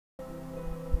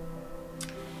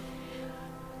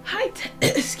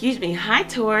Excuse me. Hi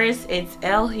Taurus, it's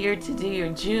Elle here to do your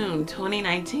June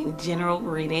 2019 general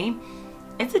reading.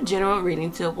 It's a general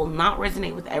reading, so it will not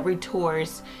resonate with every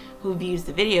Taurus who views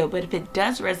the video, but if it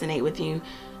does resonate with you,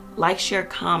 like, share,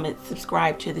 comment,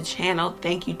 subscribe to the channel.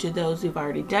 Thank you to those who've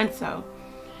already done so.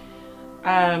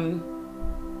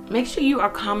 Make sure you are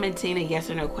commenting a yes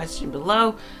or no question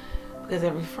below, because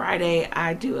every Friday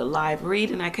I do a live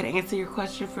read and I can answer your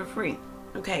question for free.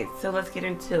 Okay, so let's get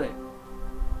into it.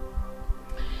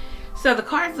 So the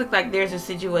cards look like there's a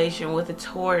situation with a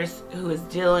Taurus who is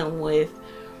dealing with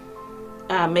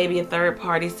maybe a third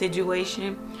party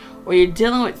situation, or you're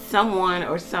dealing with someone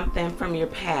or something from your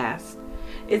past.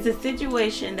 It's a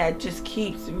situation that just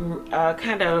keeps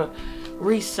kind of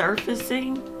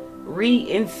resurfacing,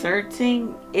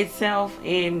 reinserting itself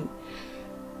in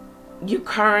your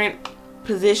current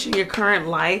position, your current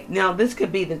life. Now this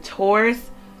could be the Taurus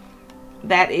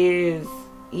that is,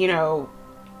 you know,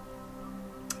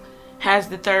 has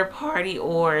the third party,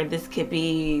 or this could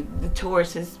be the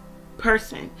Taurus's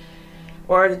person,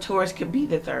 or the Taurus could be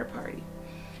the third party.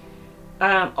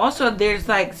 Also, there's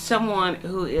like someone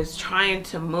who is trying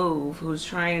to move, who's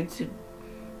trying to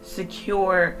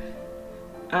secure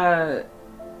some,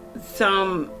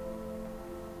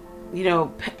 you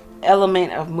know,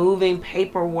 element of moving,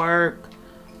 paperwork.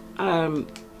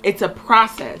 It's a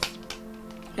process,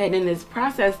 and in this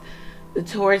process the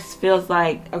Taurus feels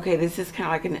like, okay, this is kind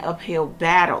of like an uphill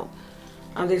battle.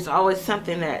 There's always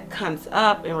something that comes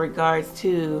up in regards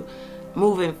to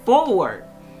moving forward.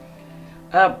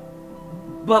 But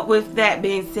with that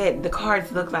being said, the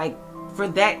cards look like for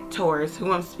that Taurus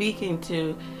who I'm speaking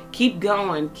to, keep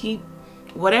going, keep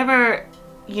whatever,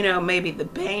 you know, maybe the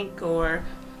bank or,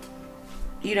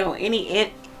 you know,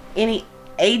 any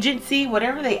agency,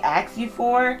 whatever they ask you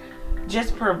for,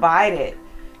 just provide it,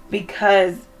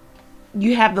 because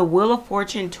you have the Wheel of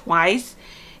Fortune twice,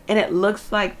 and it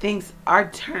looks like things are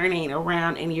turning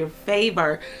around in your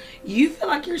favor. You feel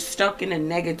like you're stuck in a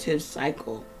negative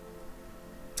cycle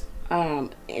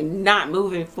and not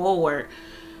moving forward,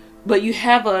 but you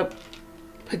have a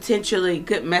potentially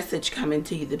good message coming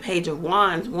to you. The Page of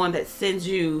Wands, one that sends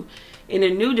you in a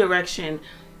new direction.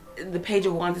 The Page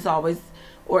of Wands is always,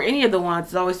 or any of the wands,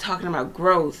 is always talking about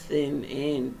growth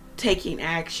and taking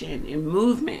action and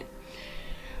movement.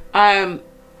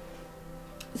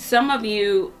 Some of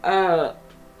you,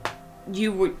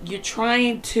 you're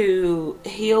trying to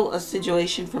heal a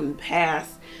situation from the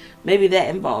past. Maybe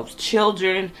that involves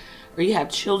children, or you have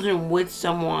children with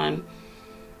someone.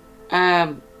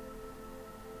 Some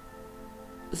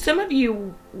of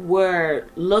you were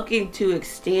looking to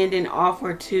extend an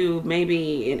offer to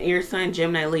maybe an air sign,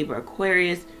 Gemini, Libra,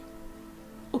 Aquarius.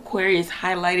 Aquarius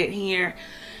highlighted here,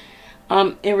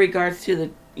 in regards to the,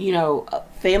 you know,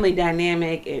 family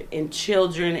dynamic and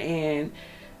children, and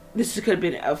this could have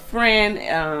been a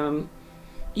friend.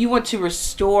 You want to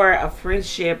restore a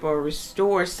friendship or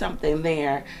restore something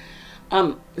there.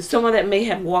 Someone that may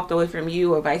have walked away from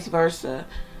you, or vice versa.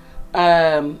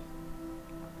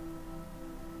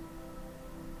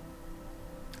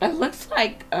 It looks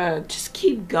like just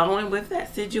keep going with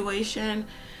that situation.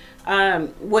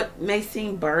 What may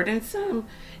seem burdensome,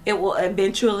 it will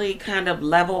eventually kind of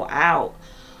level out.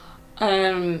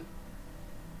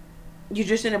 You're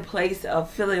just in a place of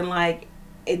feeling like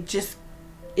it just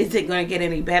isn't going to get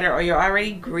any better, or you're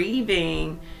already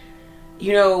grieving,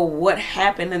 you know, what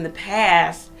happened in the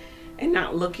past and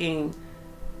not looking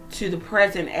to the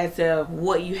present as of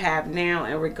what you have now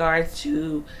in regards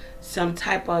to some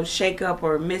type of shakeup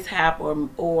or mishap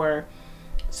or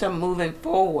some moving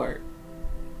forward.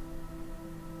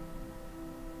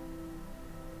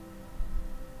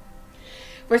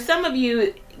 For some of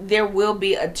you, there will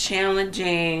be a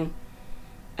challenging,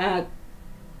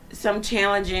 some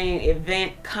challenging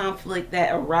event, conflict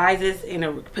that arises in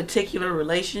a particular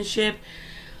relationship.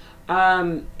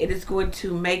 It is going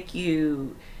to make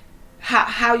you,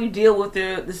 how you deal with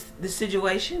the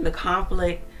situation, the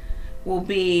conflict will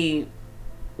be,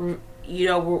 you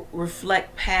know,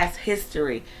 reflect past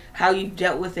history, how you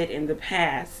dealt with it in the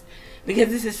past, because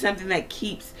this is something that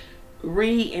keeps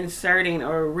reinserting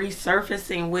or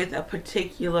resurfacing with a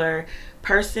particular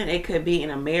person. It could be in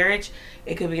a marriage,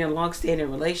 it could be in a long-standing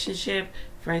relationship,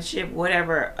 friendship,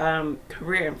 whatever,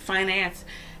 career and finance.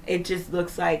 It just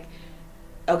looks like,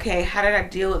 okay, how did I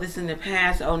deal with this in the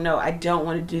past? Oh no, I don't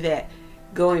want to do that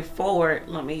going forward.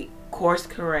 Let me course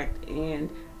correct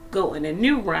and go in a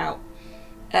new route.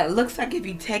 It looks like if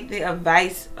you take the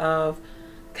advice of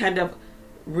kind of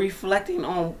reflecting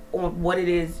on what it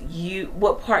is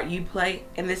what part you play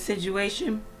in this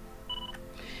situation,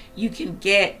 you can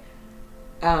get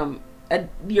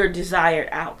your desired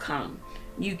outcome.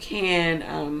 You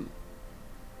can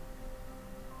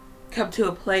come to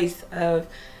a place of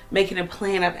making a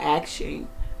plan of action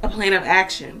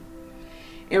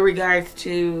in regards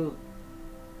to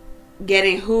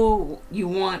getting who you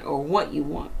want or what you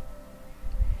want.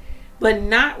 But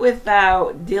not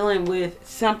without dealing with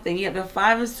something. You have the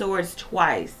Five of Swords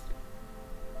twice.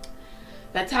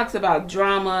 That talks about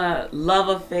drama, love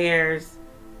affairs,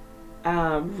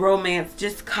 romance,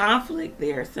 just conflict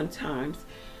there sometimes.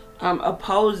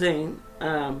 Opposing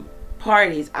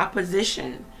parties,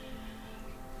 opposition.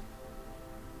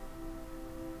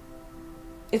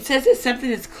 It says that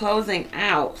something is closing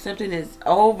out, something is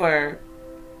over,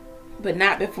 but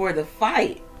not before the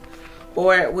fight.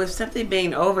 Or with something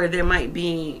being over, there might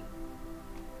be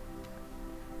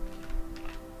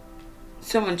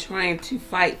someone trying to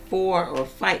fight for or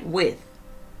fight with.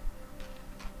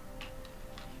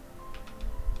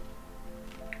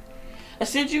 A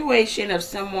situation of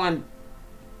someone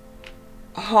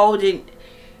holding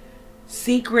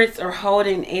secrets or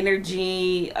holding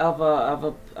energy of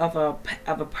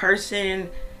a person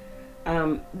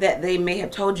that they may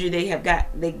have told you they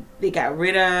got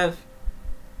rid of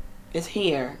is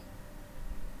here.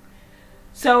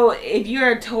 So if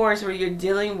you're a Taurus or you're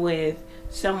dealing with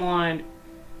someone,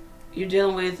 you're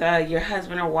dealing with your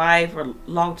husband or wife or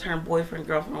long-term boyfriend,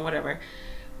 girlfriend, or whatever,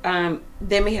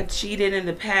 they may have cheated in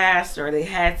the past, or they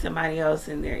had somebody else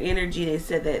in their energy. They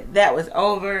said that was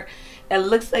over. It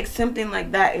looks like something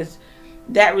like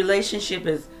that relationship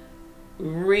is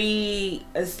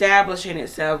re-establishing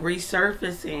itself,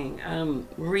 resurfacing,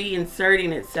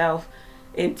 reinserting itself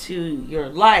into your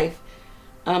life.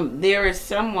 There is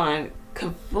someone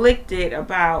conflicted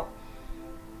about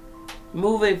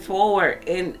moving forward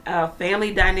in a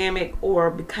family dynamic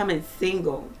or becoming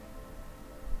single.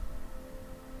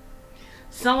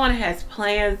 Someone has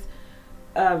plans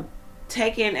of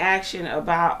taking action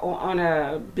on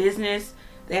a business.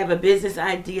 They have a business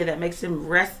idea that makes them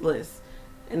restless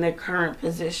in their current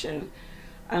position.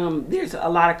 There's a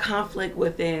lot of conflict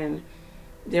within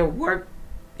their work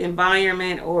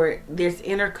environment, or there's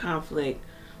inner conflict,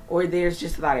 or there's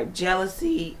just a lot of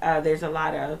jealousy. There's a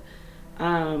lot of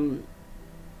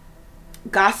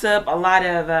gossip, a lot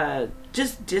of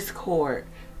just discord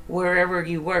wherever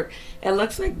you work. It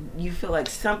looks like you feel like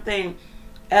something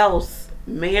else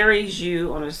marries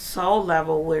you on a soul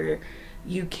level where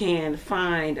you can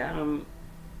find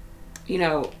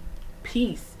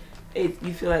peace.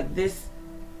 You feel like this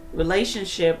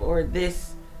relationship or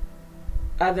this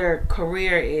other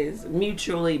career is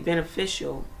mutually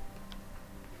beneficial.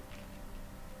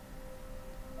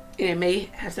 And it may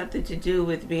have something to do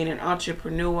with being an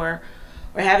entrepreneur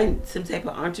or having some type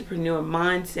of entrepreneur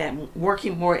mindset,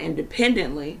 working more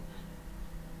independently.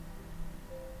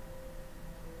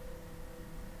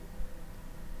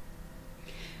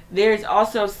 There's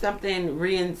also something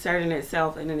reinserting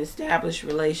itself in an established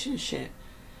relationship.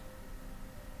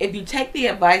 If you take the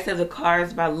advice of the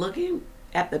cards by looking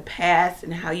at the past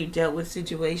and how you dealt with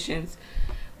situations,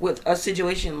 with a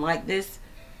situation like this,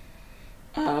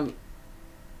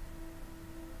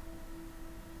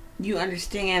 you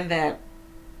understand that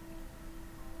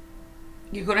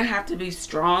you're going to have to be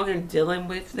strong in dealing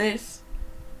with this.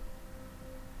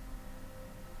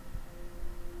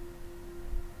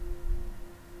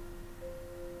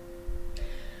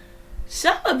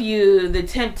 Some of you, the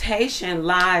temptation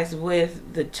lies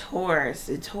with the Taurus.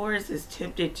 The Taurus is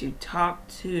tempted to talk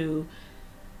to,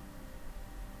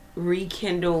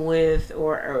 rekindle with,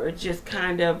 or just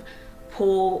kind of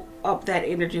pull up that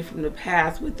energy from the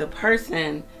past with the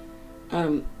person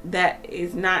that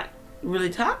is not really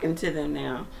talking to them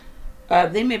now.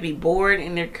 They may be bored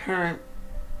in their current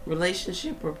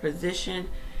relationship or position,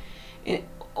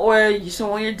 or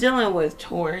someone you're dealing with,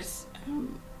 Taurus,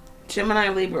 Gemini,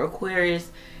 Libra,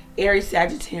 Aquarius, Aries,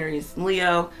 Sagittarius,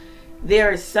 Leo.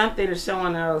 There is something or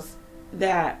someone else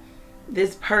that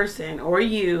this person or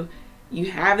you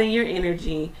have in your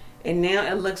energy, and now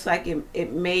it looks like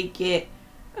it may get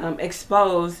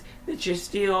exposed that you're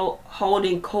still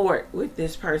holding court with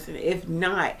this person. If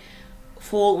not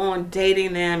full on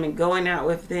dating them and going out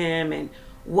with them and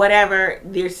whatever,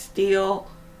 there's still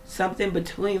something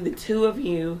between the two of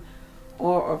you,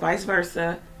 or vice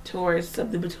versa, Taurus,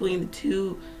 something between the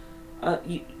two,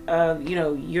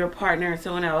 your partner and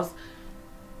someone else,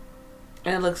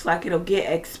 and it looks like it'll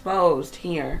get exposed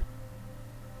here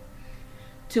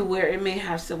to where it may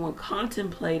have someone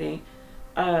contemplating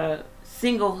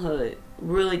singlehood,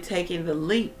 really taking the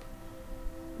leap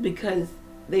because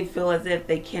they feel as if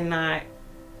they cannot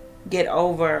get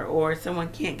over, or someone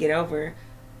can't get over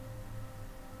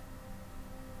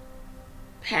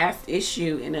past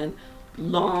issue in a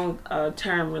long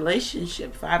term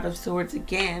relationship. Five of Swords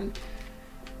again.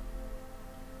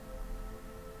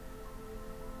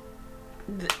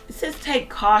 It says take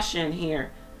caution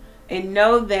here and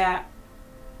know that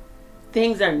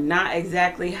things are not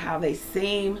exactly how they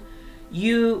seem.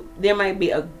 There might be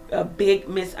a big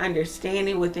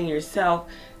misunderstanding within yourself.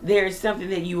 There is something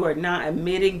that you are not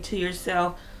admitting to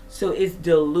yourself. So it's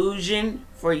delusion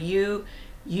for you.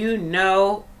 You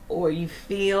know, or you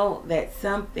feel that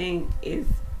something is,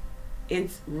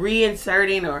 it's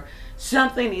reinserting, or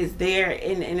something is there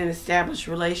in an established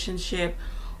relationship,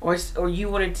 or you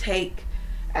want to take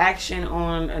action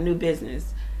on a new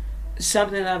business,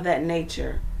 something of that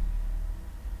nature.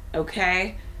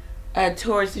 Okay,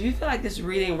 Taurus, if you feel like this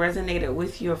reading resonated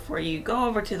with you or for you, go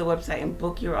over to the website and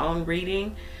book your own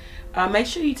reading. Make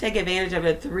sure you take advantage of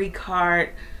a 3-card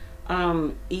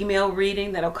email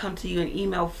reading that'll come to you in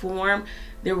email form.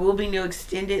 There will be no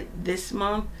extended this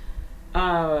month,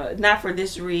 not for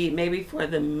this read, maybe for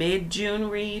the mid-June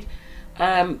read.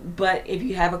 But if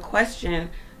you have a question,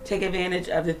 take advantage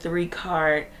of the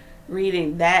 3-card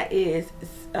reading. That is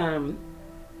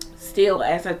still,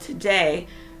 as of today,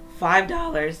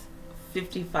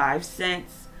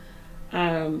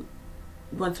 $5.55.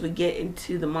 Once we get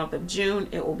into the month of June,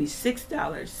 it will be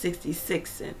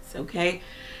 $6.66. Okay.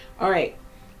 All right.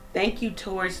 Thank you,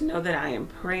 Taurus. Know that I am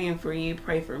praying for you.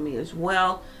 Pray for me as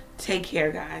well. Take care,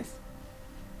 guys.